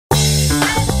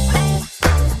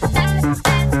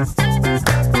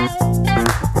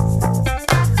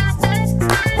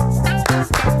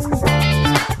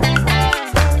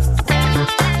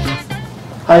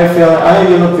How are you feeling? I know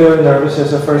you look very nervous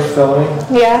as a first filming.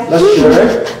 Yeah. Let's share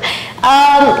it.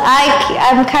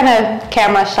 I'm kind of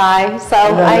camera shy, so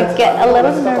I get a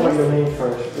little nervous. Let's talk about your name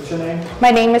first. What's your name?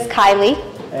 My name is Kylie.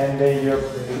 And then your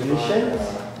position?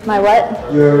 My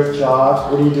what? Your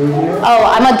job. What do you do here? Oh,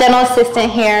 I'm a dental assistant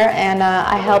here, and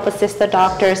I help assist the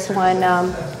doctors when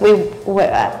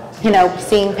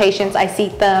seeing patients. I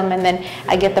seat them, and then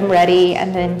I get them ready,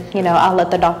 and then I'll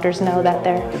let the doctors know that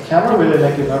they're. The camera really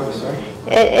make you nervous, right?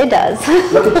 It does.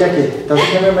 Look at Jackie. Does the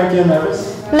camera make you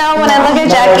nervous? No, when I look at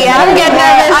Jackie, I don't get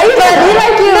nervous. But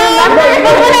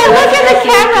when I look at the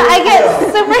camera, I get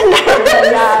super nervous.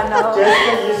 Yeah, no.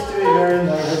 Jackie used to be very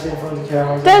nervous in front of the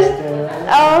camera.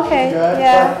 Oh, okay.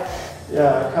 Yeah.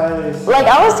 Yeah, Kylie's. Like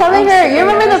I was telling her, you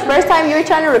remember the first time you were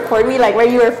trying to record me, like where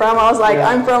you were from? I was like,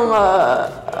 I'm from like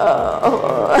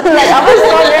I was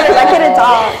so nervous, I couldn't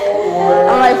talk.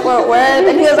 I'm like, Fort Worth,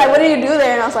 and he was like, what do you do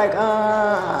there? And I was like,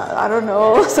 I don't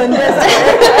know. So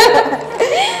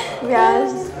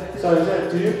yes. So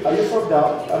are you from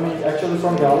Dallas? I mean, actually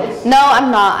from Dallas? No,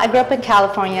 I'm not. I grew up in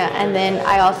California, and then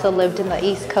I also lived in the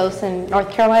East Coast in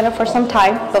North Carolina for some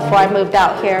time before I moved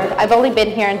out here. I've only been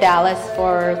here in Dallas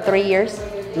for 3 years.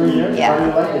 3 years? Yeah. How do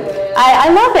you like it? I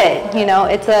love it.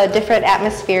 It's a different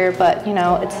atmosphere, but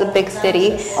it's a big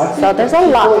city, so there's a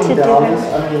lot to do Dallas,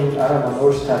 there. I mean, I don't know,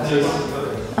 North Texas.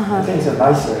 I think it's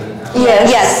nicer.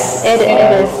 Yes, it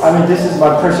is. I mean, this is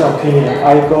my personal opinion.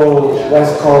 I go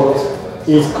West Coast,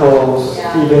 East Coast,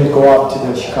 even go up to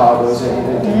the Chicago's and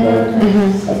everything.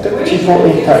 Like the people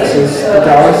in Texas,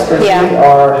 Dallas especially,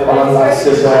 are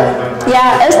nicer than.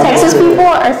 Yeah, us Texas people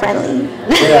are friendly.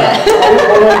 Yeah. Are you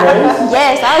born and raised?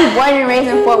 Yes, I was born and raised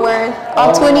in Fort Worth.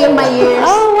 All 20 of my years.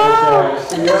 Oh wow!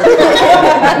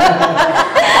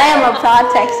 I am a proud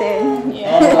Texan.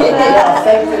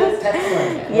 Texan.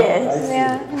 Yes.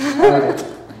 Yeah. All right.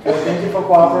 Well, thank you for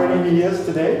cooperating with us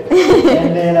today.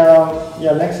 And then,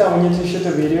 next time we need to shoot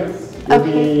a video, you'll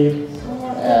be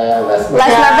less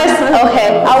nervous. Okay,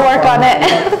 I'll work on it.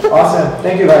 Awesome.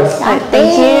 Thank you, guys.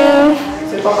 Thank you.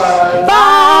 Say bye-bye.